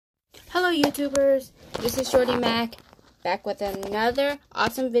Hello YouTubers, this is T.J.Maxx back with another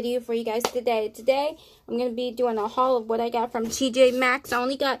awesome video for you guys today. Today I'm going to be doing a haul of what I got from T.J.Maxx. I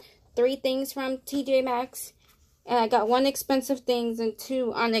only got 3 things from T.J.Maxx, and I got 1 expensive things and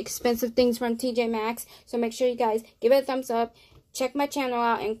 2 inexpensive things from T.J.Maxx. So make sure you guys give it a thumbs up, check my channel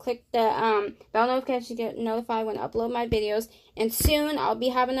out, and click the bell notification to get notified when I upload my videos. And soon I'll be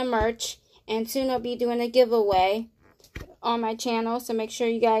having a merch, and soon I'll be doing a giveaway on my channel, so make sure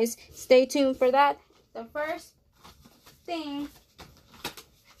you guys stay tuned for that. The first thing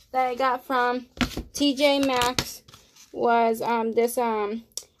that I got from T.J.Maxx was this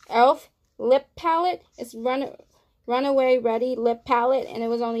e.l.f. lip palette. It's Runaway Ready lip palette, and it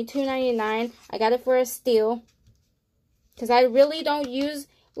was only $2.99. I got it for a steal because I really don't use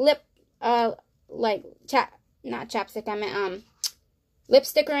lip like not chapstick, I meant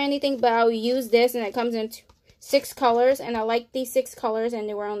lipstick or anything, but I'll use this, and it comes in 6 colors, and I like these 6 colors, and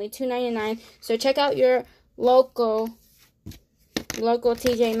they were only $2.99. So check out your local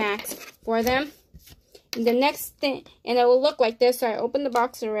T.J.Maxx for them. And the next thing, and it will look like this. So I opened the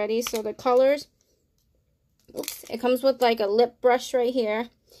box already. So the colors, oops, it comes with like a lip brush right here.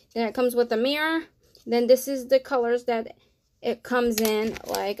 Then it comes with a mirror. Then this is the colors that it comes in.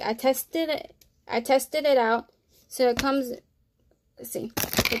 Like I tested it out. So it comes, let's see.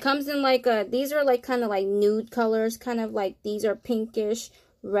 It comes in like these are like kind of like nude colors, kind of like these are pinkish,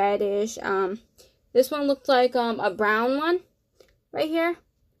 reddish. This one looks like a brown one right here,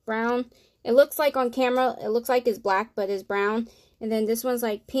 brown. It looks like on camera, it looks like it's black, but it's brown. And then this one's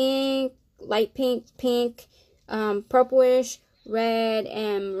like pink, light pink, purplish, red,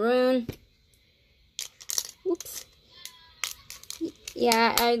 and maroon. Oops.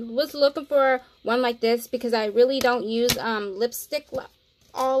 Yeah, I was looking for one like this because I really don't use lipstick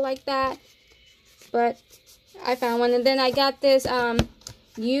all like that, but I found one. And then I got this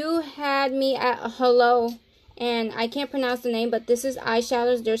You Had Me at Hello, and I can't pronounce the name, but this is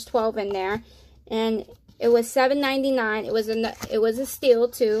eyeshadows. There's 12 in there, and it was $7.99. It was a steal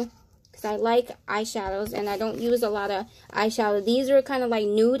too, because I like eyeshadows and I don't use a lot of eyeshadow. These are kind of like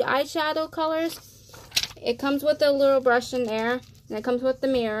nude eyeshadow colors. It comes with a little brush in there, and it comes with the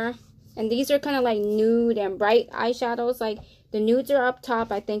mirror. And these are kind of like nude and bright eyeshadows. Like the nudes are up top,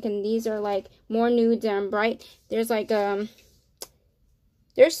 I think, and these are like more nudes and bright. There's like there's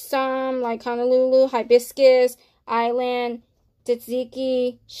some like Honolulu, Hibiscus, Island,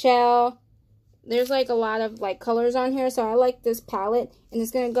 Tzatziki, Shell. There's like a lot of like colors on here, so I like this palette, and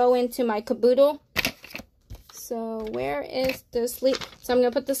it's gonna go into my caboodle. So where is the slip? So I'm gonna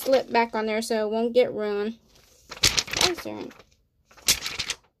put the slip back on there so it won't get ruined. Why is there an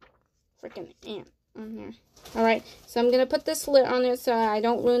freaking ant on here? Alright, so I'm going to put the slit on it so I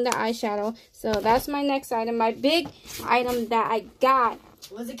don't ruin the eyeshadow. So that's my next item. My big item that I got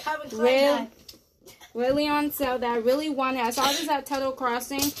was it Calvin Klein? Really on sale that I really wanted. I saw this at Tuttle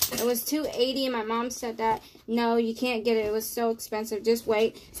Crossing. It was $2.80, and my mom said that, no, you can't get it. It was so expensive. Just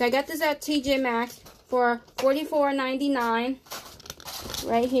wait. So I got this at T.J.Maxx for $44.99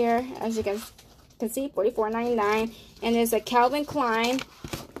 right here. As you can see, $44.99. And it's a Calvin Klein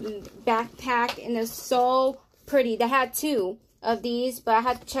backpack, and it's so pretty. They had 2 of these, but I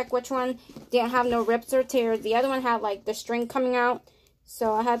had to check which one didn't have no rips or tears. The other one had like the string coming out,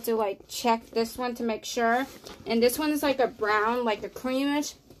 so I had to like check this one to make sure. And this one is like a brown, like a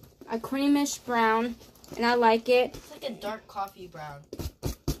creamish brown, and I like it. It's like a dark coffee brown.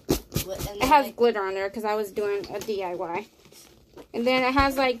 It has glitter on there because I was doing a DIY. And then it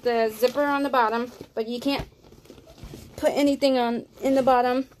has like the zipper on the bottom, but you can't put anything in the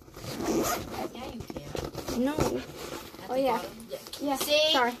bottom. Yeah, you can. No. Oh yeah. Yeah.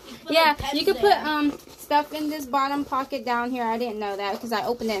 See? Sorry. Yeah, you can put stuff in this bottom pocket down here. I didn't know that because I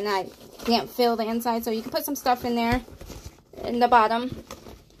opened it and I didn't feel the inside. So you can put some stuff in there in the bottom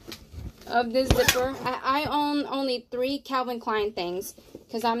of this zipper. I own only 3 Calvin Klein things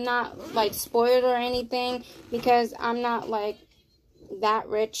because I'm not like spoiled or anything, because I'm not like that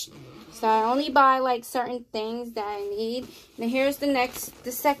rich. So I only buy like certain things that I need. And here's the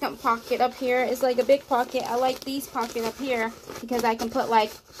second pocket up here. It's like a big pocket. I like these pockets up here because I can put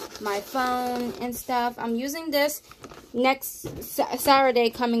like my phone and stuff. I'm using this next Saturday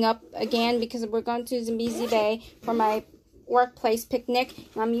coming up again because we're going to Zambezi Bay for my workplace picnic.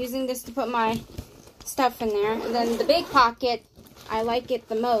 And I'm using this to put my stuff in there. And then the big pocket, I like it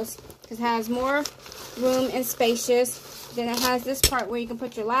the most because it has more room and spacious. Then it has this part where you can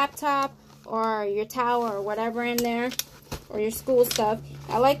put your laptop or your towel or whatever in there, or your school stuff.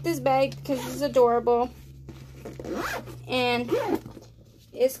 I like this bag because it's adorable and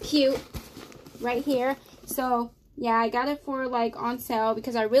it's cute right here. So Yeah, I got it for like on sale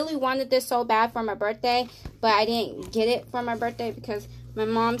because I really wanted this so bad for my birthday, but I didn't get it for my birthday because my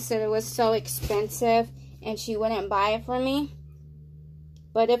mom said it was so expensive and she wouldn't buy it for me.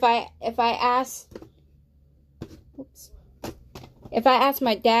 But if I asked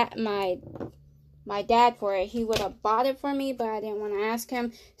my dad for it, he would have bought it for me, but I didn't want to ask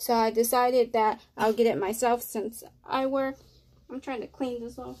him. So I decided that I'll get it myself since I work. I'm trying to clean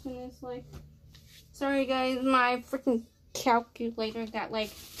this off and it's like, sorry guys, my freaking calculator got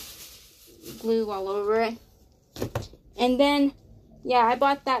like glue all over it. And then, yeah, I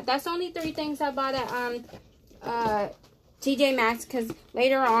bought that. That's only 3 things I bought at T.J.Maxx because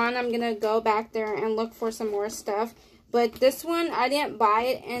later on I'm going to go back there and look for some more stuff. But this one, I didn't buy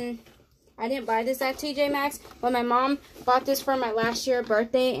it, and I didn't buy this at T.J.Maxx, but my mom bought this for my last year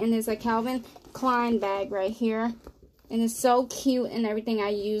birthday, and it's a Calvin Klein bag right here. And it's so cute and everything. I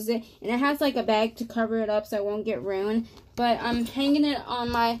use it. And it has like a bag to cover it up so it won't get ruined. But I'm hanging it on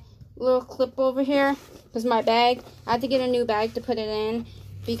my little clip over here because my bag, I had to get a new bag to put it in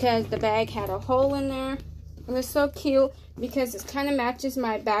because the bag had a hole in there. And it's so cute because it kind of matches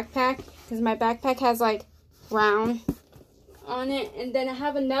my backpack because my backpack has like brown on it. And then I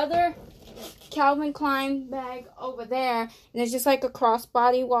have another Calvin Klein bag over there, and it's just like a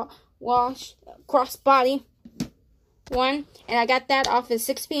crossbody crossbody one, and I got that off at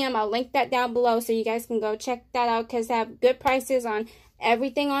 6 p.m. I'll link that down below so you guys can go check that out because they have good prices on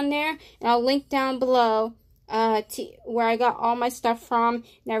everything on there. And I'll link down below where I got all my stuff from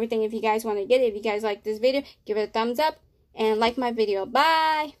and everything if you guys want to get it. If you guys like this video, give it a thumbs up and like my video.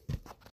 Bye!